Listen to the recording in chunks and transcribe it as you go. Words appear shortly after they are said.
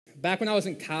Back when I was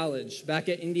in college, back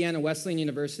at Indiana Wesleyan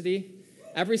University,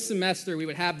 every semester we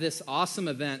would have this awesome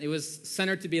event. It was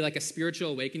centered to be like a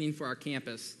spiritual awakening for our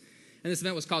campus. And this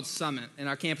event was called Summit, and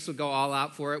our campus would go all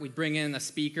out for it. We'd bring in a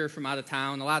speaker from out of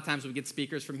town. A lot of times we'd get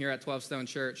speakers from here at 12 Stone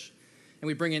Church. And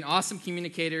we'd bring in awesome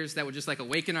communicators that would just like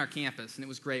awaken our campus, and it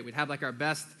was great. We'd have like our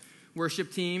best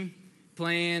worship team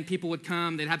playing. People would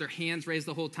come. They'd have their hands raised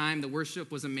the whole time. The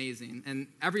worship was amazing. And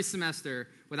every semester,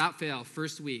 without fail,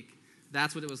 first week,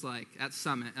 that's what it was like at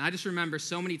Summit. And I just remember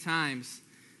so many times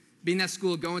being at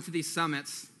school, going to these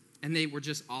summits, and they were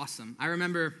just awesome. I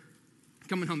remember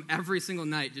coming home every single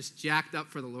night just jacked up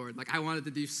for the Lord. Like I wanted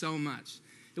to do so much.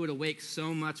 It would awake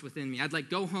so much within me. I'd like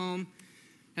go home,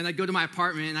 and I'd go to my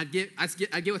apartment, and I'd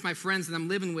get with my friends that I'm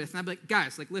living with, and I'd be like,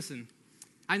 guys, like listen,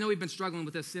 I know we've been struggling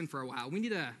with this sin for a while. We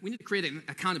need to create an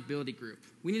accountability group.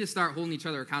 We need to start holding each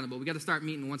other accountable. We got to start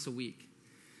meeting once a week.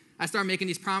 I started making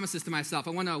these promises to myself.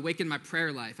 I want to awaken my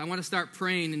prayer life. I want to start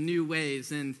praying in new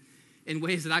ways and in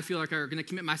ways that I feel like are going to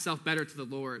commit myself better to the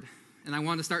Lord. And I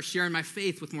want to start sharing my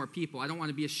faith with more people. I don't want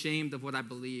to be ashamed of what I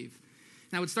believe.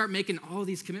 And I would start making all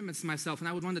these commitments to myself, and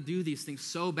I would want to do these things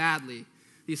so badly.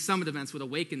 These summit events would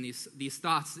awaken these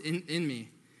thoughts in me.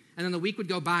 And then the week would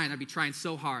go by, and I'd be trying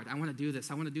so hard. I want to do this.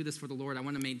 I want to do this for the Lord. I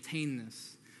want to maintain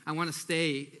this. I want to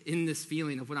stay in this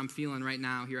feeling of what I'm feeling right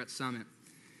now here at Summit.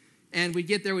 And we'd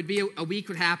get there, would be a week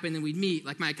would happen, and we'd meet,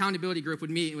 like my accountability group would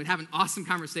meet, and we'd have an awesome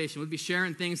conversation. We'd be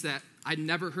sharing things that I'd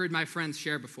never heard my friends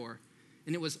share before.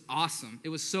 And it was awesome. It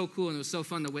was so cool, and it was so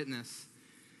fun to witness.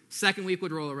 Second week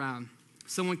would roll around.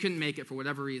 Someone couldn't make it for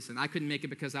whatever reason. I couldn't make it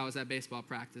because I was at baseball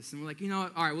practice. And we're like, you know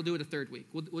what? All right, we'll do it a third week.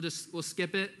 We'll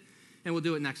skip it, and we'll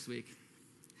do it next week.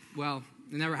 Well,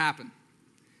 it never happened.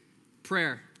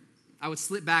 Prayer. I would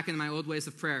slip back into my old ways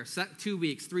of prayer. 2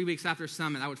 weeks, 3 weeks after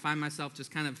Summit, I would find myself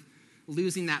just kind of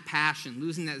losing that passion,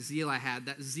 losing that zeal I had,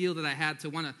 that zeal that I had to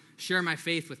want to share my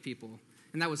faith with people.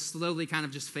 And that would slowly kind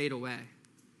of just fade away.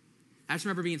 I just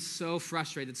remember being so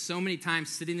frustrated so many times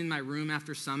sitting in my room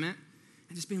after Summit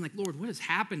and just being like, Lord, what is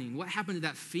happening? What happened to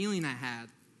that feeling I had?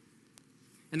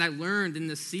 And I learned in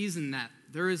this season that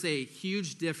there is a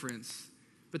huge difference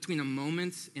between a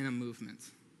moment and a movement.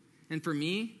 And for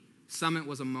me, Summit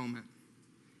was a moment.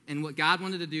 And what God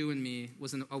wanted to do in me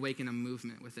was awaken a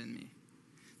movement within me.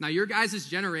 Now, your guys'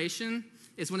 generation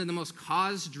is one of the most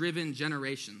cause-driven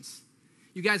generations.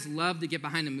 You guys love to get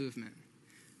behind a movement.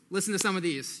 Listen to some of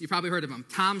these. You probably heard of them.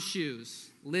 Tom's Shoes,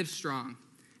 Live Strong,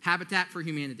 Habitat for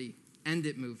Humanity, End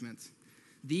It Movement.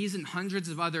 These and hundreds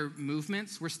of other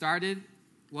movements were started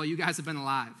while you guys have been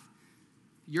alive.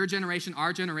 Your generation,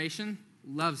 our generation,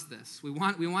 loves this. We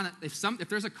want it. If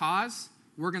there's a cause,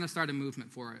 we're going to start a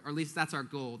movement for it, or at least that's our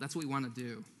goal. That's what we want to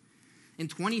do. In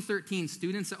 2013,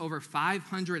 students at over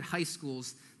 500 high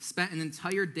schools spent an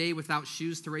entire day without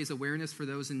shoes to raise awareness for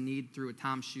those in need through a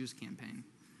Tom's Shoes campaign.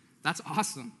 That's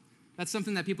awesome. That's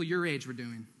something that people your age were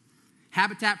doing.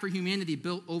 Habitat for Humanity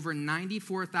built over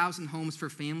 94,000 homes for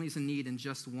families in need in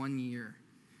just 1 year.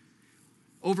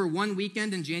 Over one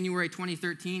weekend in January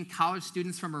 2013, college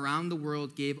students from around the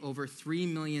world gave over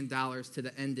 $3 million to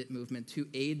the End It movement to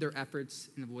aid their efforts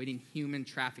in avoiding human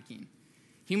trafficking.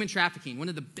 Human trafficking, one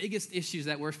of the biggest issues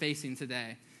that we're facing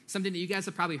today, something that you guys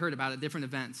have probably heard about at different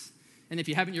events. And if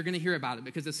you haven't, you're going to hear about it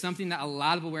because it's something that a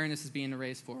lot of awareness is being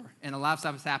raised for, and a lot of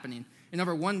stuff is happening. And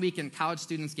over 1 weekend, college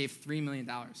students gave $3 million.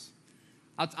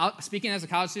 Speaking as a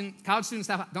college students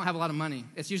don't have a lot of money.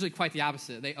 It's usually quite the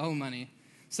opposite. They owe money.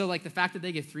 So like the fact that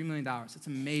they gave $3 million, it's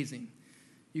amazing.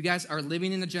 You guys are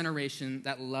living in a generation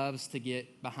that loves to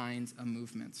get behind a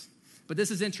movement. But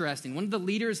this is interesting. One of the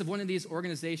leaders of one of these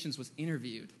organizations was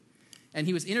interviewed. And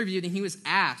he was interviewed and he was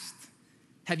asked,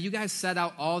 have you guys set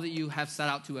out all that you have set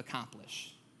out to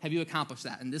accomplish? Have you accomplished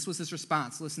that? And this was his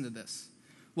response. Listen to this.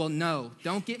 Well, no,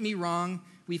 don't get me wrong.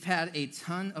 We've had a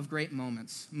ton of great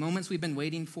moments we've been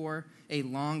waiting for a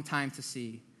long time to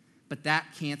see. But that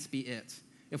can't be it.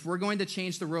 If we're going to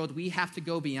change the world, we have to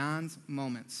go beyond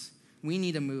moments. We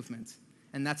need a movement.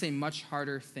 And that's a much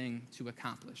harder thing to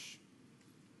accomplish.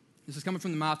 This is coming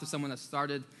from the mouth of someone that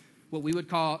started what we would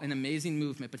call an amazing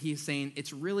movement, but he's saying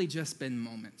it's really just been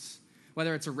moments,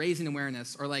 whether it's a raising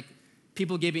awareness or like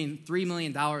people giving $3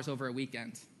 million over a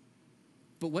weekend.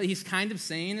 But what he's kind of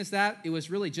saying is that it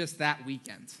was really just that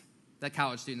weekend that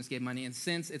college students gave money, and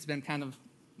since it's been kind of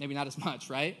maybe not as much,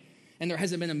 right? And there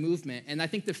hasn't been a movement. And I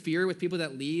think the fear with people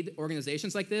that lead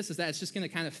organizations like this is that it's just going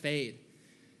to kind of fade.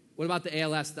 What about the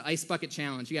ALS, the Ice Bucket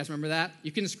Challenge? You guys remember that?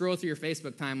 You can scroll through your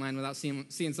Facebook timeline without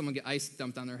seeing someone get ice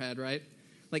dumped on their head, right?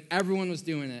 Like everyone was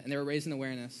doing it, and they were raising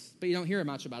awareness. But you don't hear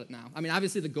much about it now. I mean,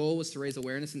 obviously the goal was to raise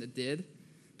awareness, and it did.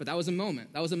 But that was a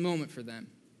moment. That was a moment for them.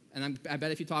 And I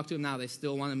bet if you talk to them now, they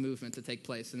still want a movement to take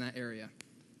place in that area.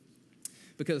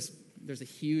 Because there's a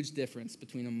huge difference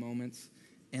between the moments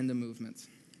and the movements.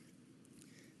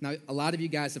 Now, a lot of you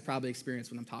guys have probably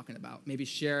experienced what I'm talking about. Maybe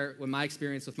share what my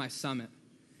experience with my summit.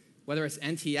 Whether it's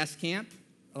NTS camp,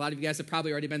 a lot of you guys have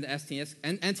probably already been to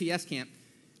NTS camp,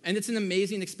 and it's an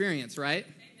amazing experience, right?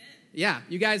 Amen. Yeah,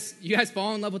 you guys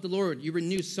fall in love with the Lord. You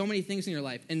renew so many things in your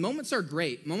life, and moments are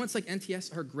great. Moments like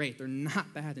NTS are great. They're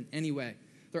not bad in any way.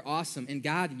 They're awesome, and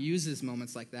God uses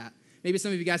moments like that. Maybe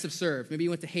some of you guys have served. Maybe you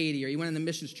went to Haiti, or you went on a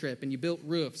missions trip, and you built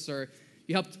roofs, or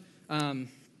you helped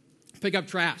pick up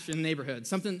trash in the neighborhood.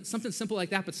 Something simple like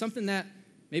that, but something that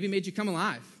maybe made you come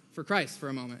alive for Christ for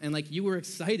a moment. And like you were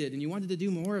excited, and you wanted to do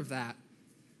more of that.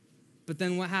 But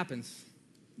then what happens?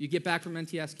 You get back from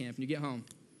NTS camp, and you get home.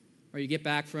 Or you get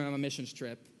back from a missions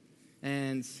trip,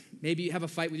 and maybe you have a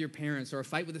fight with your parents or a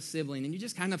fight with a sibling, and you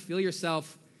just kind of feel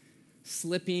yourself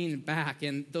slipping back,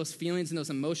 and those feelings and those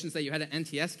emotions that you had at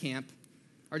NTS camp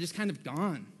are just kind of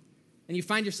gone. And you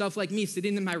find yourself like me,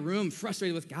 sitting in my room,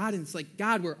 frustrated with God, and it's like,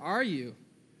 God, where are you?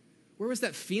 Where was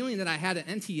that feeling that I had at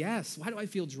NTS? Why do I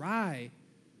feel dry?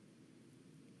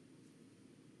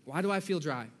 Why do I feel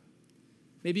dry?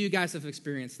 Maybe you guys have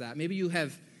experienced that. Maybe you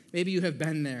have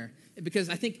been there. Because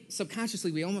I think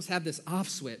subconsciously we almost have this off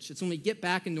switch. It's when we get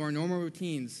back into our normal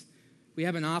routines, we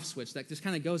have an off switch that just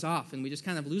kind of goes off, and we just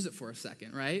kind of lose it for a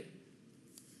second, right?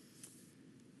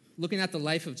 Looking at the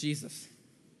life of Jesus.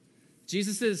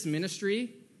 Jesus'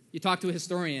 ministry, you talk to a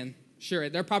historian, sure,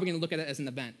 they're probably going to look at it as an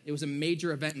event. It was a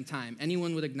major event in time.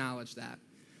 Anyone would acknowledge that.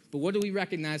 But what do we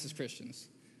recognize as Christians?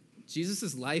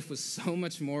 Jesus' life was so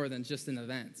much more than just an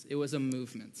event. It was a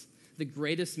movement, the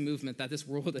greatest movement that this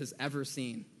world has ever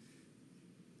seen.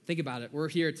 Think about it. We're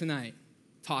here tonight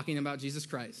talking about Jesus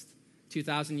Christ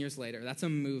 2,000 years later. That's a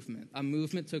movement. A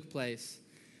movement took place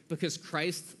because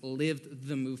Christ lived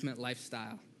the movement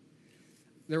lifestyle.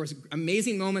 There was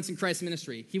amazing moments in Christ's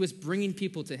ministry. He was bringing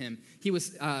people to him. He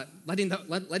was letting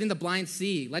the blind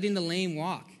see, letting the lame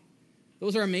walk.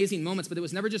 Those are amazing moments, but it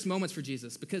was never just moments for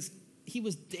Jesus because he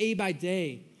was day by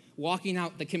day walking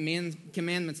out the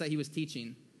commandments that he was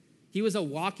teaching. He was a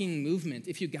walking movement.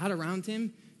 If you got around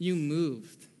him, you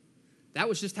moved. That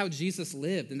was just how Jesus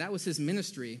lived, and that was his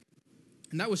ministry.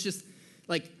 And that was just,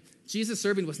 like, Jesus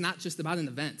serving was not just about an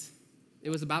event. It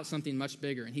was about something much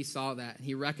bigger, and he saw that, and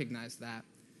he recognized that.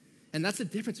 And that's the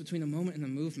difference between a moment and a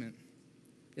movement.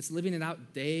 It's living it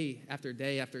out day after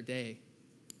day after day.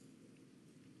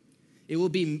 It will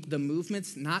be the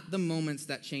movements, not the moments,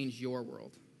 that change your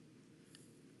world.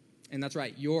 And that's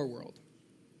right, your world.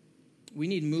 We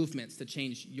need movements to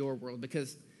change your world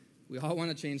because we all want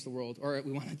to change the world, or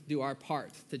we want to do our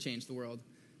part to change the world.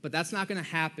 But that's not going to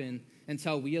happen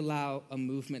until we allow a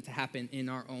movement to happen in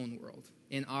our own world,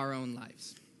 in our own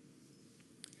lives.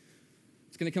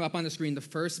 It's going to come up on the screen. The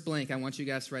first blank I want you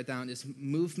guys to write down is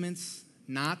movements,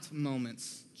 not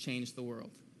moments, change the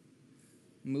world.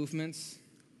 Movements,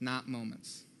 not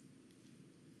moments.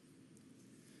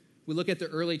 We look at the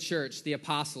early church, the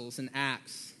apostles, in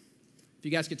Acts. If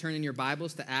you guys could turn in your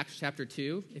Bibles to Acts chapter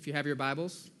 2, if you have your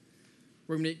Bibles.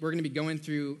 We're going to be going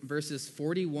through verses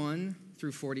 41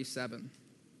 through 47.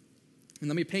 And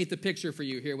let me paint the picture for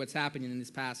you here, what's happening in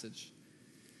this passage.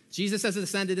 Jesus has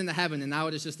ascended into heaven, and now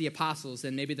it is just the apostles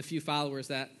and maybe the few followers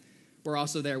that were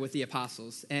also there with the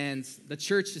apostles. And the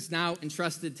church is now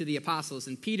entrusted to the apostles.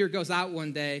 And Peter goes out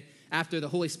one day after the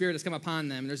Holy Spirit has come upon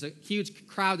them. And there's a huge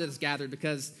crowd that is gathered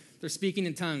because they're speaking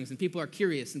in tongues, and people are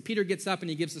curious. And Peter gets up and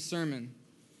he gives a sermon.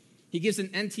 He gives an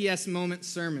NTS moment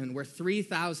sermon where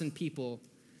 3,000 people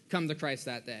come to Christ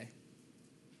that day.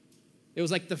 It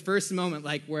was like the first moment,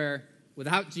 like where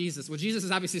without Jesus, well, Jesus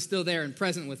is obviously still there and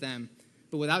present with them,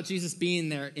 but without Jesus being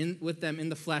there with them in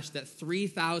the flesh, that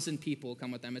 3,000 people come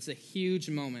with them. It's a huge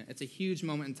moment. It's a huge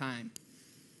moment in time.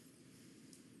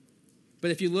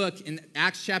 But if you look in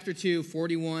Acts chapter 2,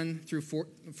 41 through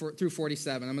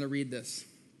 47, I'm going to read this.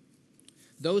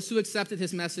 Those who accepted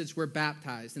his message were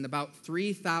baptized, and about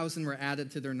 3,000 were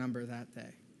added to their number that day.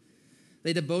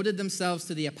 They devoted themselves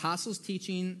to the apostles'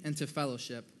 teaching and to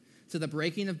fellowship, to the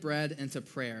breaking of bread and to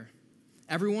prayer.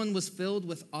 Everyone was filled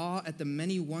with awe at the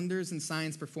many wonders and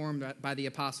signs performed by the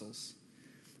apostles.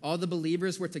 All the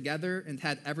believers were together and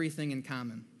had everything in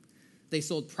common. They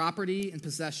sold property and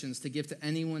possessions to give to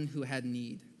anyone who had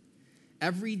need.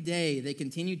 Every day they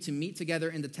continued to meet together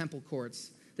in the temple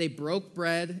courts. They broke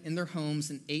bread in their homes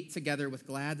and ate together with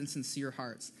glad and sincere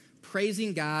hearts,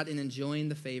 praising God and enjoying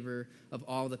the favor of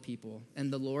all the people.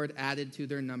 And the Lord added to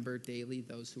their number daily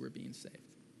those who were being saved.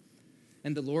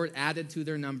 And the Lord added to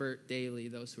their number daily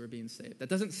those who were being saved. That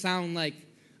doesn't sound like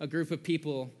a group of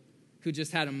people who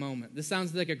just had a moment. This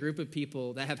sounds like a group of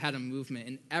people that have had a movement,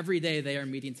 and every day they are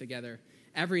meeting together.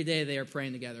 Every day they are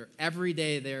praying together. Every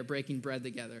day they are breaking bread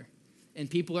together. And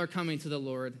people are coming to the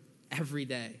Lord every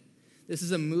day. This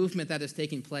is a movement that is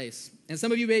taking place. And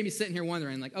some of you may be sitting here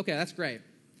wondering, like, okay, that's great.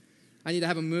 I need to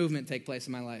have a movement take place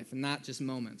in my life and not just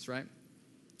moments, right?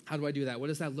 How do I do that? What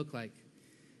does that look like?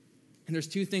 And there's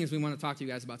two things we want to talk to you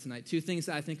guys about tonight. Two things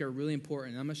that I think are really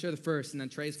important. I'm going to share the first, and then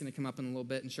Trey's going to come up in a little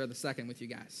bit and share the second with you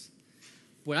guys.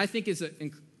 What I think is a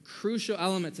crucial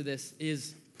element to this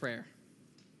is prayer.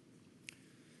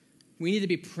 We need to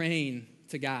be praying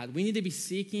to God. We need to be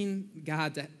seeking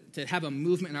God to have a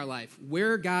movement in our life.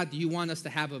 Where, God, do you want us to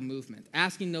have a movement?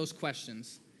 Asking those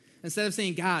questions. Instead of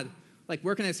saying, God, like,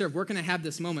 where can I serve? Where can I have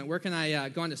this moment? Where can I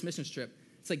go on this mission trip?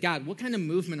 It's like, God, what kind of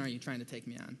movement are you trying to take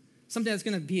me on? Something that's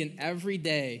going to be an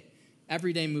everyday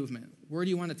movement. Where do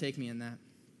you want to take me in that?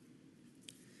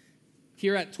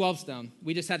 Here at 12 Stone,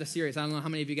 we just had a series. I don't know how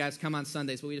many of you guys come on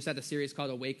Sundays, but we just had a series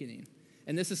called Awakening.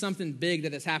 And this is something big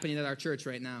that is happening at our church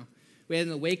right now. We had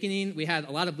an awakening. We had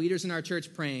a lot of leaders in our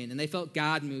church praying, and they felt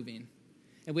God moving.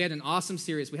 And we had an awesome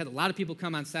series. We had a lot of people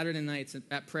come on Saturday nights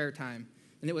at prayer time,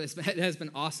 and it has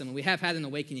been awesome. And we have had an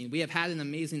awakening. We have had an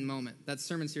amazing moment. That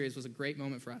sermon series was a great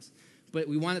moment for us. But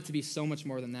we want it to be so much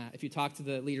more than that. If you talk to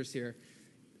the leaders here,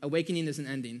 awakening isn't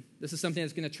ending. This is something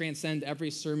that's going to transcend every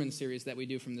sermon series that we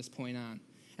do from this point on.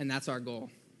 And that's our goal.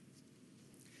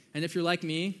 And if you're like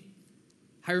me,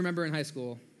 I remember in high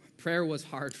school, prayer was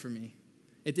hard for me.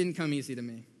 It didn't come easy to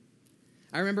me.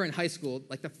 I remember in high school,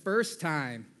 like the first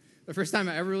time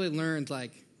I ever really learned,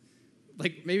 like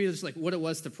maybe just like what it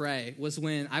was to pray was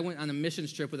when I went on a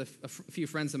missions trip with a few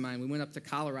friends of mine. We went up to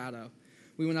Colorado.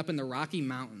 We went up in the Rocky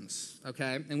Mountains,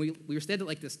 okay? And we were stayed at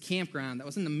like this campground that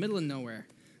was in the middle of nowhere.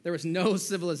 There was no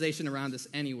civilization around us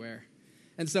anywhere.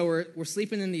 And so we're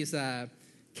sleeping in these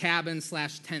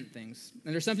cabin/tent things.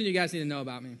 And there's something you guys need to know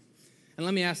about me. And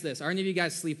let me ask this. Are any of you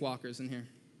guys sleepwalkers in here?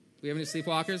 Do we have any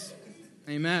sleepwalkers?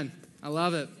 Amen. I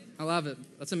love it. I love it.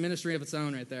 That's a ministry of its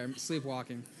own right there,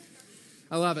 sleepwalking.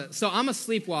 I love it. So I'm a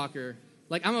sleepwalker.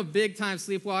 Like, I'm a big-time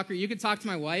sleepwalker. You could talk to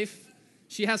my wife.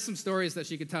 She has some stories that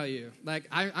she could tell you. Like,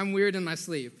 I'm weird in my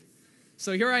sleep.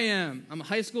 So here I am. I'm a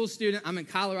high school student. I'm in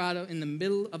Colorado in the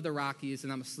middle of the Rockies,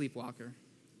 and I'm a sleepwalker.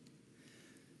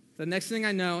 The next thing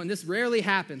I know, and this rarely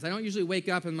happens. I don't usually wake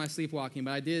up in my sleepwalking,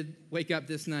 but I did wake up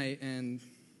this night, and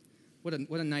what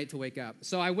a night to wake up.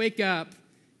 So I wake up,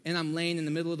 and I'm laying in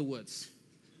the middle of the woods.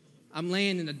 I'm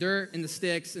laying in the dirt, in the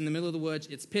sticks, in the middle of the woods.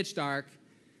 It's pitch dark.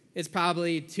 It's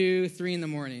probably 2, 3 in the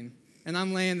morning, and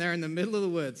I'm laying there in the middle of the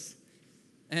woods.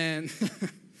 And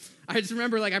I just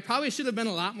remember, like, I probably should have been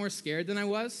a lot more scared than I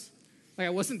was. Like, I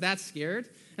wasn't that scared.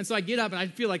 And so I get up, and I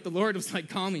feel like the Lord was, like,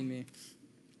 calming me.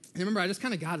 And remember, I just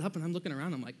kind of got up, and I'm looking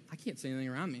around. I'm like, I can't see anything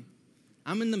around me.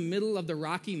 I'm in the middle of the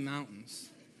Rocky Mountains.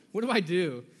 What do I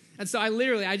do? And so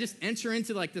I just enter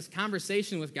into, like, this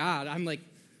conversation with God. I'm like,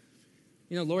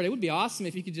 Lord, it would be awesome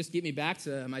if you could just get me back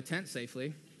to my tent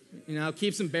safely.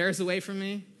 Keep some bears away from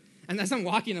me. And as I'm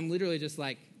walking, I'm literally just,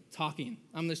 like, talking.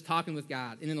 I'm just talking with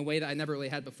God, and in a way that I never really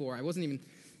had before. I wasn't even,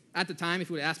 at the time, if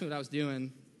you would ask me what I was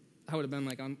doing, I would have been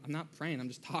like, I'm not praying, I'm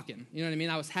just talking. You know what I mean?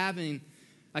 I was having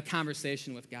a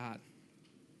conversation with God.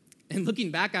 And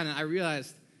looking back on it, I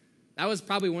realized that was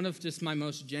probably one of just my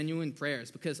most genuine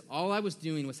prayers, because all I was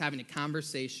doing was having a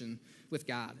conversation with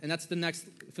God. And that's the next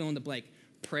fill in the blank.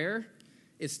 Prayer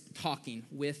is talking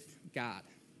with God.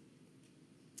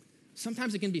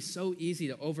 Sometimes it can be so easy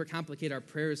to overcomplicate our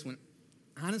prayers when,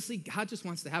 honestly, God just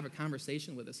wants to have a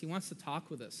conversation with us. He wants to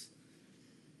talk with us.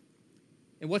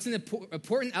 And what's an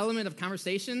important element of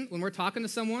conversation when we're talking to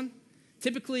someone?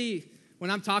 Typically, when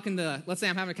I'm talking to, let's say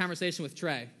I'm having a conversation with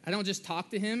Trey, I don't just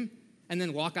talk to him and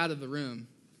then walk out of the room.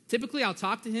 Typically, I'll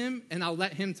talk to him and I'll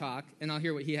let him talk and I'll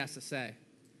hear what he has to say.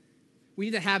 We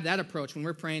need to have that approach when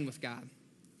we're praying with God.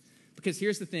 Because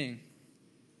here's the thing,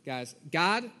 guys.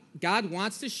 God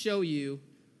wants to show you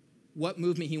what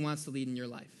movement he wants to lead in your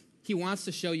life. He wants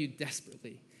to show you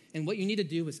desperately. And what you need to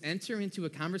do is enter into a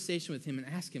conversation with him and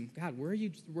ask him, God, where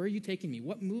are you taking me?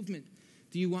 What movement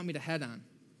do you want me to head on?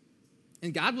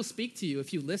 And God will speak to you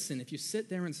if you listen, if you sit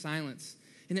there in silence.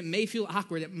 And it may feel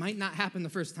awkward. It might not happen the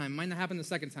first time, might not happen the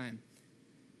second time.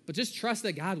 But just trust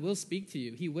that God will speak to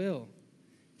you. He will.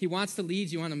 He wants to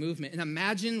lead you on a movement. And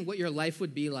imagine what your life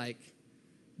would be like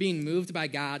being moved by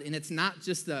God. And it's not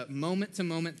just a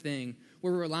moment-to-moment thing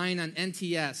where we're relying on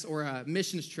NTS or a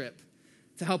missions trip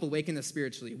to help awaken us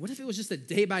spiritually. What if it was just a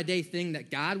day-by-day thing that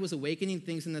God was awakening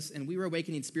things in us and we were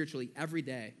awakening spiritually every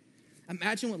day?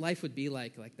 Imagine what life would be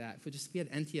like that if we had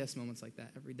NTS moments like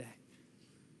that every day.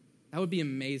 That would be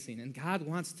amazing, and God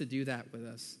wants to do that with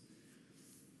us.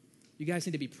 You guys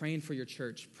need to be praying for your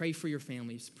church. Pray for your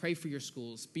families. Pray for your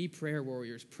schools. Be prayer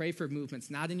warriors. Pray for movements,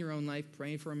 not in your own life,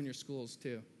 praying for them in your schools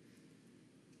too.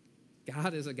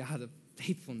 God is a God of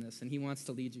faithfulness, and he wants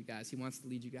to lead you guys. He wants to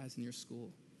lead you guys in your school.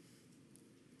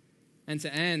 And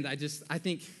to end, I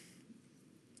think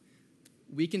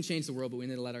we can change the world, but we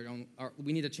need to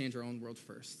we need to change our own world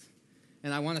first.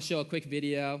 And I want to show a quick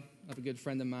video of a good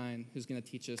friend of mine who's going to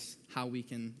teach us how we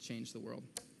can change the world.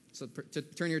 So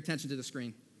turn your attention to the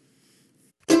screen.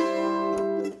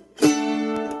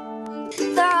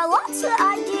 There are lots of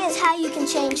ideas how you can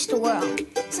change the world.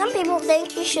 Some people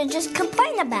think you should just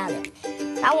complain about it.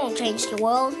 That won't change the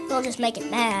world, it'll just make it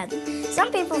bad.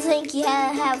 Some people think you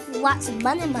have lots of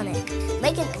money,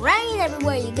 make it rain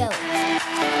everywhere you go.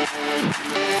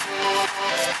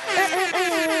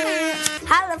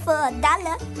 Holla for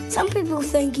 $1. Some people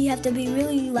think you have to be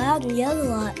really loud and yell a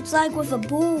lot. It's like with a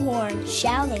bullhorn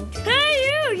shouting, "Hey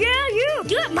you, yeah you,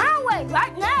 do it my way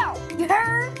right now, you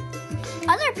heard?"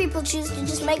 Other people choose to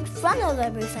just make fun of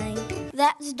everything.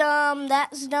 That's dumb,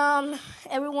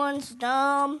 everyone's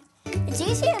dumb. It's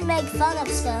easier to make fun of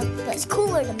stuff, but it's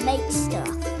cooler to make stuff.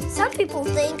 Some people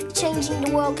think changing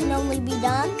the world can only be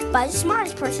done by the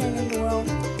smartest person in the world.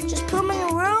 Just put them in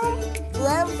a room,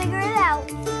 let them figure it out.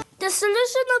 The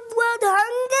solution of world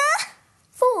hunger?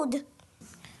 Food.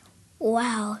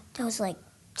 Wow, that was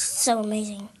so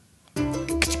amazing.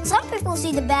 Some people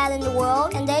see the bad in the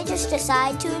world and they just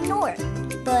decide to ignore it,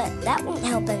 but that won't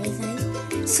help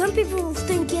anything. Some people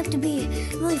think you have to be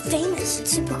really famous and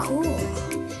super cool.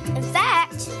 In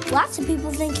fact, lots of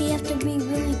people think you have to be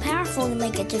really powerful to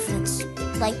make a difference,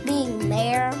 like being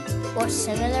mayor or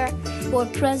senator or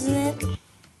president.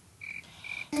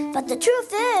 But the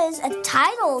truth is, a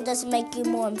title doesn't make you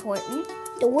more important.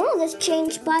 The world is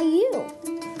changed by you.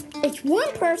 It's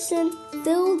one person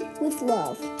filled with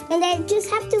love, and they just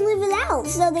have to live it out,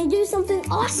 so they do something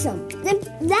awesome. Then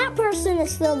that person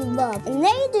is filled with love, and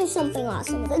they do something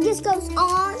awesome. It just goes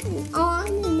on and on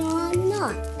and on and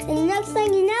on. And the next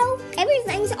thing you know,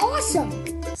 everything's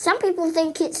awesome. Some people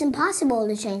think it's impossible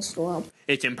to change the world.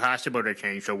 It's impossible to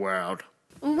change the world.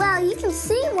 Well, you can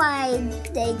see why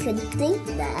they could think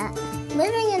that.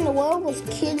 Living in the world with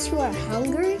kids who are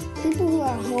hungry, people who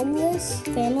are homeless,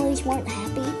 families weren't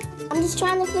happy. I'm just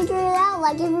trying to figure it out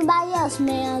like everybody else,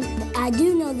 man. I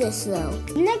do know this, though.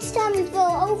 Next time you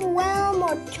feel overwhelmed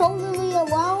or totally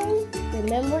alone,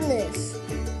 remember this.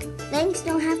 Things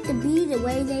don't have to be the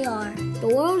way they are. The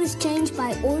world is changed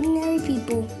by ordinary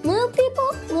people. Little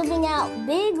people living out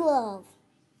big love.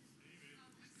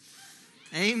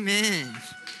 Amen.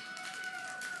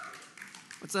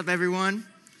 What's up, everyone?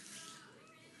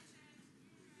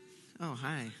 Oh,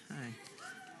 hi.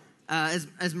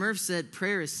 As Murph said,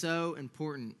 prayer is so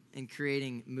important in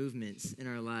creating movements in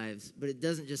our lives, but it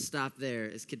doesn't just stop there,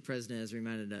 as Kid President has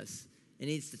reminded us. It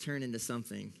needs to turn into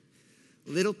something.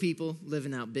 Little people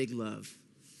living out big love.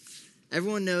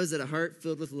 Everyone knows that a heart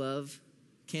filled with love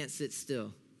can't sit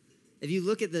still. If you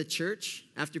look at the church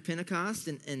after Pentecost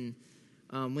and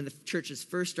when the church is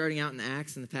first starting out in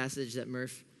Acts in the passage that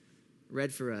Murph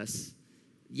read for us,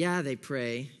 yeah, they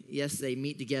pray. Yes, they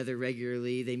meet together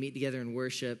regularly. They meet together in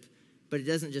worship, but it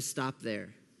doesn't just stop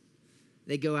there.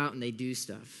 They go out and they do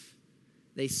stuff.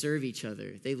 They serve each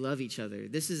other. They love each other.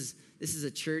 This is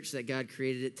a church that God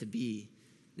created it to be.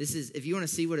 If you want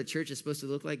to see what a church is supposed to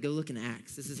look like, go look in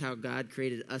Acts. This is how God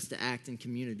created us to act in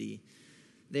community.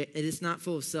 It is not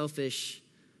full of selfish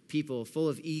people, full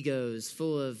of egos,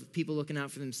 full of people looking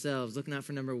out for themselves, looking out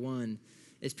for number one.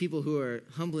 It's people who are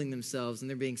humbling themselves and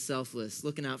they're being selfless,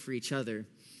 looking out for each other.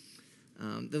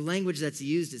 The language that's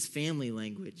used is family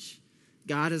language.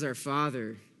 God is our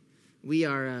Father. We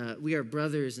are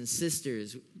brothers and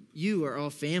sisters. You are all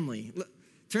family. Look,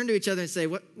 turn to each other and say,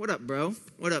 "What up, bro?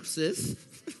 What up, sis?"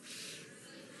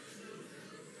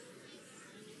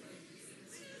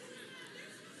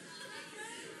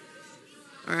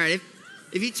 All right,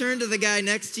 if you turned to the guy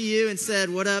next to you and said,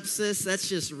 "What up, sis?" that's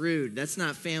just rude. That's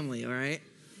not family, all right?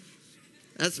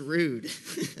 That's rude.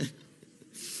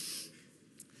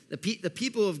 The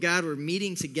people of God were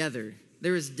meeting together.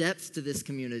 There was depth to this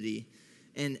community.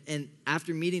 And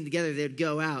after meeting together, they'd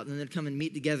go out, and then they'd come and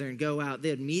meet together and go out.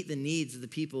 They'd meet the needs of the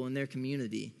people in their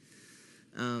community.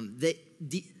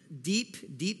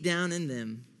 Deep down in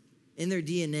them, in their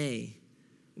DNA,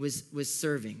 was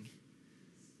serving.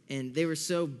 And they were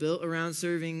so built around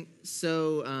serving,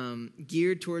 so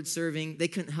geared towards serving, they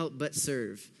couldn't help but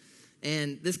serve.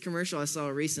 And this commercial I saw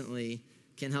recently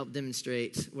can help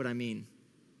demonstrate what I mean.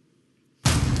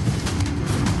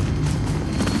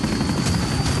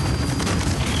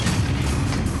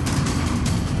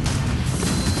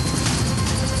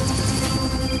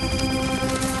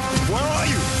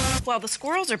 Well, the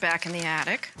squirrels are back in the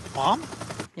attic. Mom?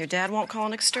 Your dad won't call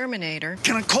an exterminator.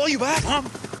 Can I call you back, Mom?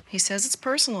 He says it's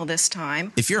personal this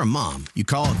time. If you're a mom, you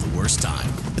call it the worst time.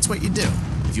 It's what you do.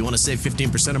 If you want to save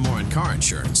 15% or more on car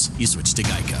insurance, you switch to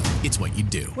Geico. It's what you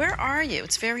do. Where are you?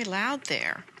 It's very loud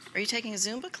there. Are you taking a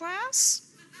Zumba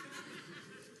class?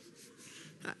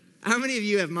 How many of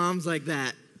you have moms like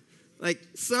that? Like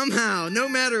somehow, no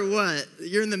matter what,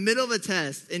 you're in the middle of a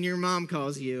test and your mom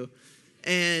calls you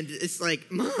and it's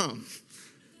like, Mom,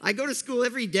 I go to school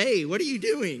every day. What are you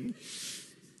doing?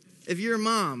 If you're a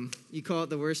mom, you call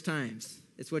it the worst times.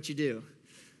 It's what you do.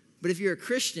 But if you're a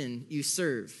Christian, you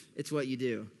serve. It's what you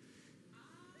do.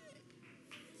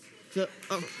 So,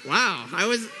 wow.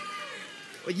 Well,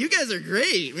 you guys are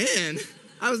great, man.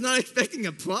 I was not expecting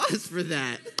applause for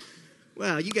that.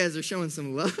 Wow, you guys are showing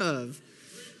some love.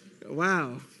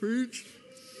 Wow. Preach.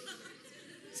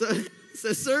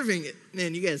 So serving,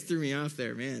 man, you guys threw me off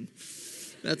there, man.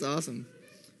 That's awesome.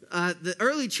 The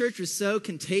early church was so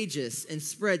contagious and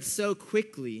spread so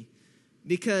quickly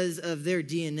because of their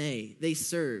DNA. They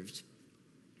served.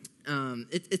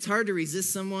 It's hard to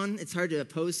resist someone. It's hard to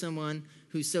oppose someone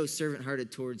who's so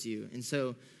servant-hearted towards you. And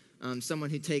so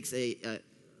someone who takes a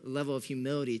level of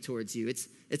humility towards you.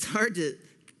 It's hard to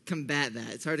combat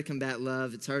that. It's hard to combat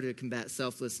love. It's hard to combat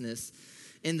selflessness.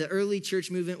 And the early church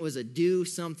movement was a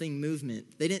do-something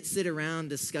movement. They didn't sit around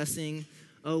discussing,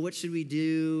 what should we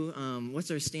do? What's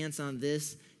our stance on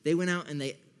this? They went out and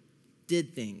they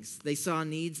did things. They saw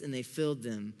needs and they filled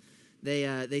them.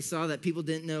 They saw that people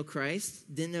didn't know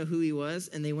Christ, didn't know who he was,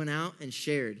 and they went out and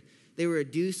shared. They were a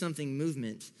do-something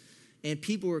movement. And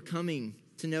people were coming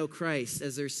to know Christ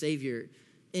as their Savior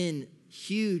in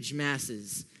huge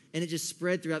masses. And it just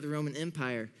spread throughout the Roman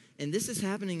Empire. And this is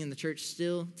happening in the church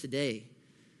still today.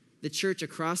 The church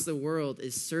across the world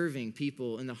is serving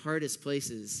people in the hardest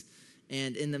places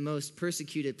and in the most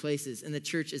persecuted places. And the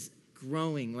church is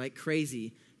growing like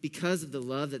crazy because of the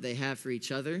love that they have for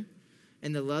each other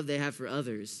and the love they have for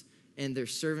others and their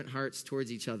servant hearts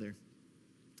towards each other.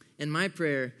 And my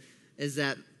prayer is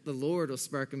that the Lord will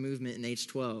spark a movement in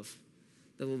H12.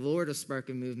 The Lord will spark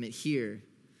a movement here,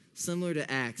 similar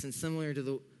to Acts and similar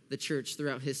to the church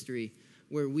throughout history,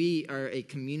 where we are a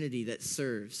community that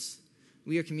serves.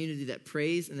 We are a community that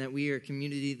prays and that we are a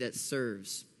community that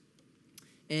serves.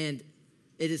 And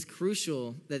it is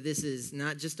crucial that this is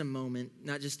not just a moment,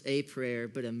 not just a prayer,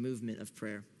 but a movement of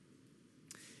prayer.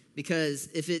 Because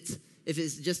if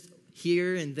it's just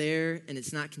here and there and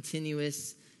it's not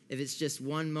continuous, if it's just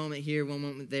one moment here, one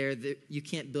moment there, you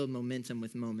can't build momentum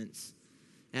with moments.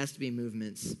 It has to be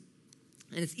movements.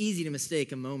 And it's easy to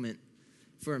mistake a moment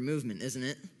for a movement, isn't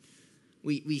it?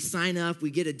 We sign up,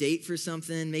 we get a date for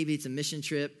something, maybe it's a mission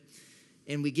trip,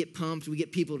 and we get pumped, we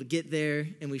get people to get there,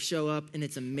 and we show up, and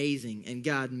it's amazing, and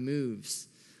God moves.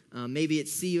 Maybe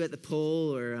it's see you at the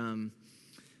pole, or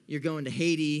you're going to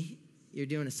Haiti, you're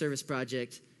doing a service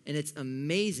project, and it's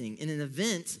amazing. In an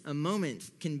event, a moment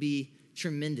can be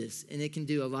tremendous, and it can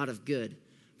do a lot of good.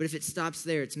 But if it stops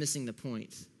there, it's missing the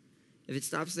point. If it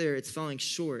stops there, it's falling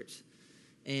short,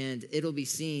 and it'll be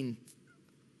seen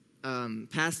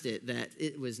past it that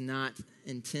it was not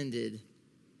intended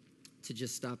to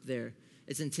just stop there.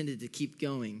 It's intended to keep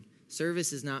going.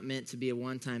 Service is not meant to be a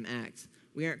one-time act.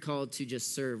 We aren't called to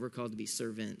just serve. We're called to be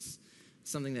servants,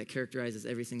 something that characterizes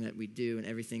everything that we do and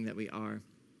everything that we are.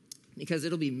 Because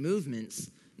it'll be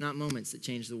movements, not moments, that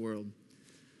change the world.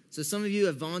 So some of you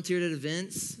have volunteered at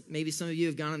events. Maybe some of you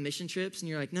have gone on mission trips, and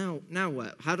you're like, now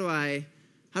what? How do I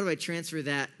transfer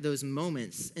those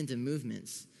moments into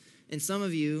movements? And some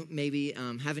of you maybe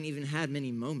haven't even had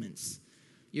many moments.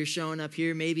 You're showing up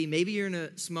here. Maybe you're in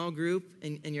a small group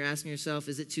and you're asking yourself,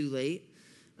 is it too late?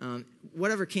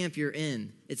 Whatever camp you're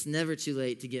in, it's never too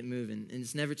late to get moving. And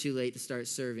it's never too late to start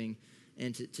serving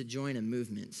and to join a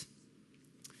movement.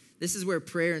 This is where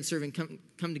prayer and serving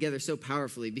come together so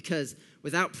powerfully, because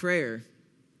without prayer,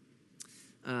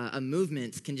 a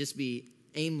movement can just be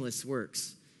aimless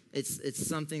works. It's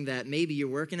something that maybe you're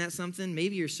working at something,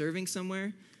 maybe you're serving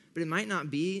somewhere, but it might not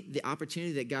be the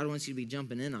opportunity that God wants you to be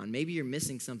jumping in on. Maybe you're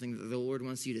missing something that the Lord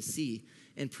wants you to see,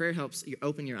 and prayer helps you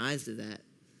open your eyes to that.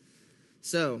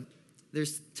 So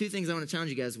there's two things I want to challenge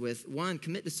you guys with. One,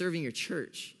 commit to serving your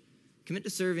church. Commit to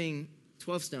serving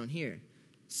 12 Stone here.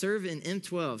 Serve in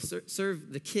M12.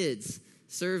 Serve the kids.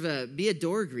 Be a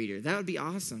door greeter. That would be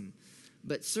awesome.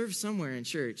 But serve somewhere in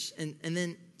church. And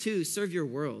then, two, serve your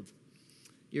world,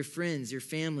 your friends, your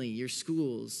family, your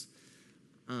schools.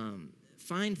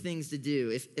 Find things to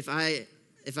do. If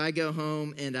I go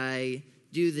home and I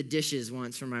do the dishes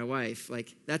once for my wife,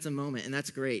 like, that's a moment and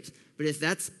that's great. But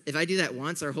if I do that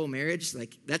once our whole marriage,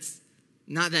 like, that's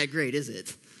not that great, is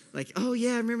it? Like, oh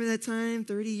yeah, I remember that time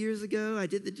 30 years ago, I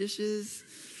did the dishes.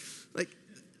 Like,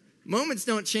 moments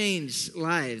don't change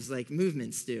lives like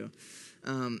movements do.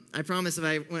 I promise if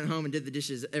I went home and did the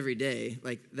dishes every day,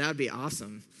 like that would be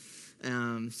awesome.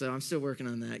 So I'm still working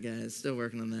on that, guys, still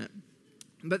working on that.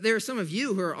 But there are some of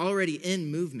you who are already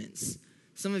in movements.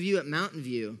 Some of you at Mountain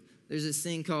View, there's this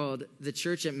thing called the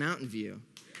Church at Mountain View.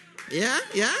 Yeah?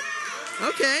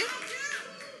 Okay.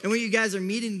 And when you guys are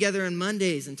meeting together on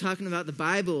Mondays and talking about the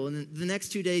Bible, and then the next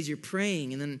 2 days you're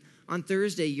praying, and then on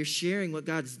Thursday you're sharing what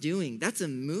God's doing, that's a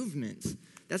movement.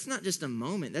 That's not just a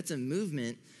moment. That's a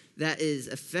movement that is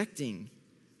affecting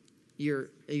your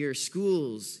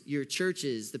schools, your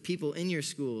churches, the people in your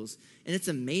schools. And it's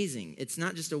amazing. It's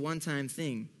not just a one-time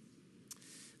thing.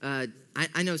 I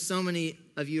know so many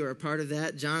of you are a part of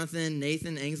that. Jonathan,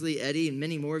 Nathan, Ainsley, Eddie, and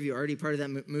many more of you are already part of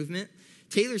that movement.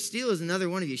 Taylor Steele is another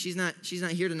one of you. She's not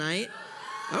here tonight.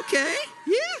 Okay,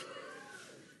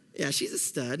 yeah, she's a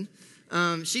stud.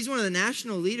 She's one of the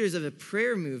national leaders of a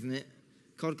prayer movement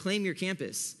called Claim Your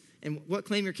Campus. And what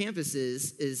Claim Your Campus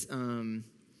is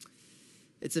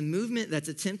it's a movement that's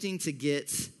attempting to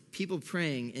get people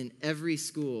praying in every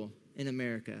school in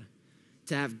America,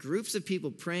 to have groups of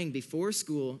people praying before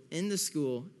school, in the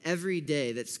school, every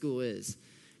day that school is.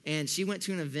 And she went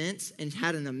to an event and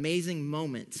had an amazing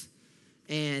moment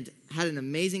and had an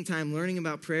amazing time learning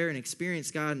about prayer and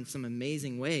experienced God in some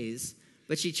amazing ways,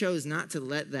 but she chose not to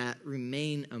let that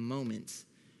remain a moment,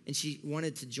 and she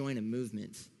wanted to join a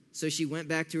movement. So she went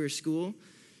back to her school.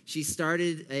 She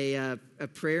started a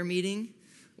prayer meeting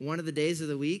one of the days of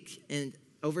the week, and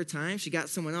over time, she got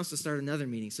someone else to start another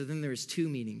meeting. So then there was 2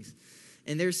 meetings.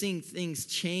 And they're seeing things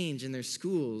change in their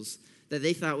schools that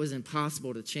they thought was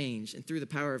impossible to change, and through the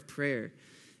power of prayer.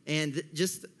 And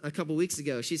just a couple weeks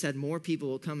ago, she's had more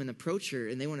people come and approach her,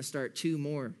 and they want to start 2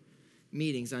 more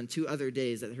meetings on 2 other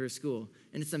days at her school.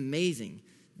 And it's amazing.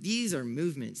 These are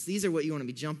movements. These are what you want to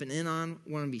be jumping in on,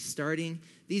 want to be starting.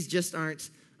 These just aren't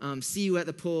see you at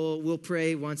the poll, we'll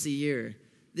pray once a year.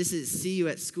 This is see you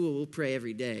at school, we'll pray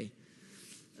every day.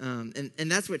 And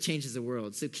that's what changes the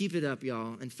world. So keep it up,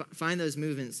 y'all, and find those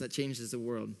movements that changes the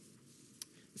world.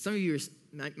 Some of you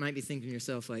might be thinking to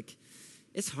yourself, like,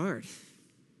 it's hard.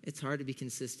 It's hard to be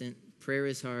consistent. Prayer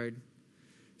is hard.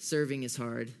 Serving is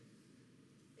hard.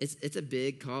 It's a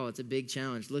big call. It's a big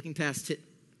challenge. Looking past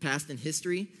in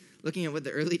history, looking at what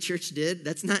the early church did,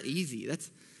 that's not easy.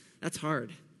 That's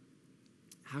hard.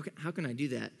 How can I do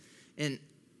that? And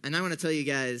I want to tell you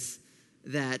guys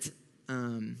that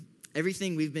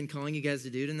everything we've been calling you guys to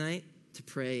do tonight, to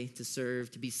pray, to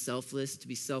serve, to be selfless, to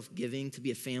be self-giving, to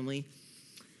be a family,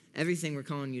 everything we're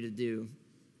calling you to do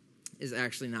is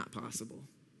actually not possible.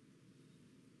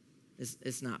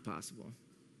 It's not possible.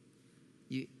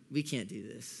 We can't do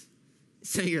this.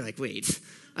 So you're like, wait.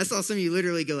 I saw some of you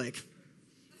literally go like,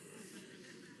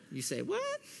 you say, what?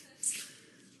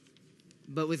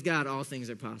 But with God, all things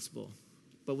are possible.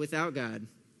 But without God,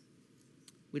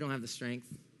 we don't have the strength.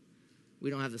 We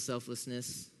don't have the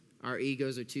selflessness. Our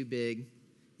egos are too big.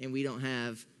 And we don't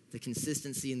have the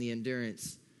consistency and the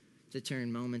endurance to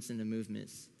turn moments into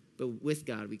movements. But with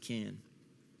God, we can.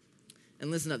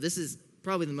 And listen up, this is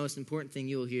probably the most important thing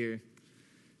you'll hear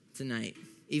tonight.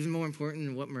 Even more important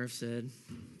than what Murph said.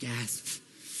 Gasp.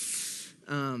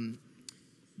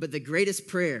 But the greatest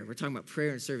prayer, we're talking about prayer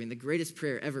and serving, the greatest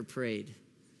prayer ever prayed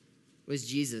was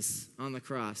Jesus on the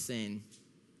cross saying,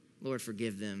 Lord,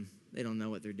 forgive them. They don't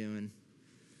know what they're doing.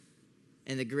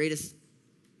 And the greatest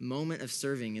moment of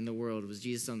serving in the world was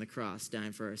Jesus on the cross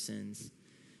dying for our sins.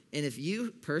 And if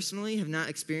you personally have not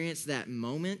experienced that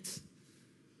moment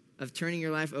of turning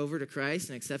your life over to Christ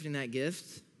and accepting that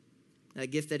gift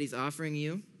that he's offering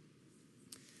you,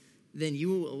 then you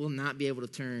will not be able to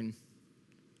turn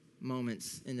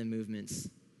moments into movements.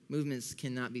 Movements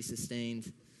cannot be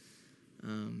sustained.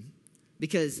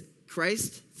 Because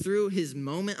Christ, through his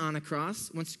moment on a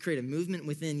cross, wants to create a movement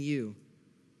within you.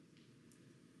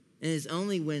 And it is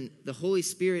only when the Holy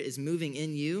Spirit is moving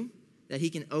in you that he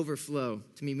can overflow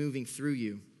to be moving through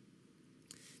you.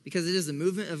 Because it is the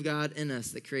movement of God in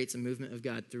us that creates a movement of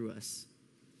God through us.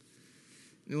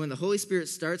 I mean, when the Holy Spirit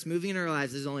starts moving in our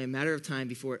lives, it's only a matter of time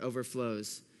before it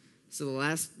overflows. So the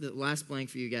last blank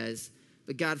for you guys.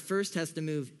 But God first has to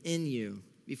move in you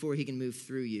before he can move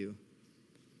through you.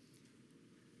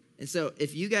 And so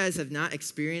if you guys have not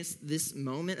experienced this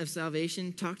moment of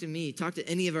salvation, talk to me. Talk to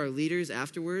any of our leaders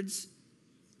afterwards.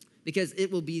 Because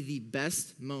it will be the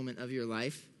best moment of your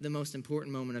life, the most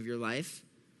important moment of your life.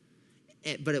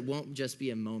 But it won't just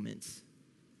be a moment.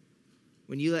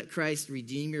 When you let Christ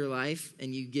redeem your life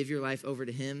and you give your life over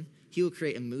to him, he will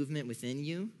create a movement within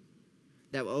you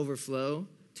that will overflow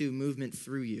to movement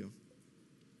through you.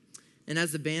 And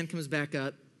as the band comes back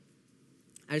up,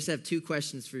 I just have 2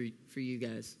 questions for you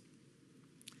guys.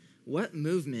 What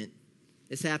movement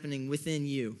is happening within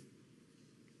you?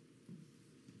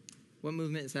 What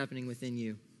movement is happening within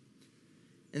you?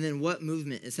 And then what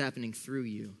movement is happening through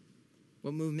you?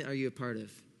 What movement are you a part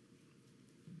of?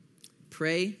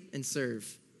 Pray and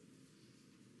serve.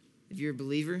 If you're a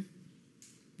believer,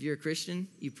 if you're a Christian,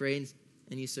 you pray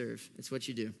and you serve. It's what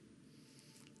you do.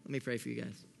 Let me pray for you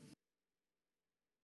guys.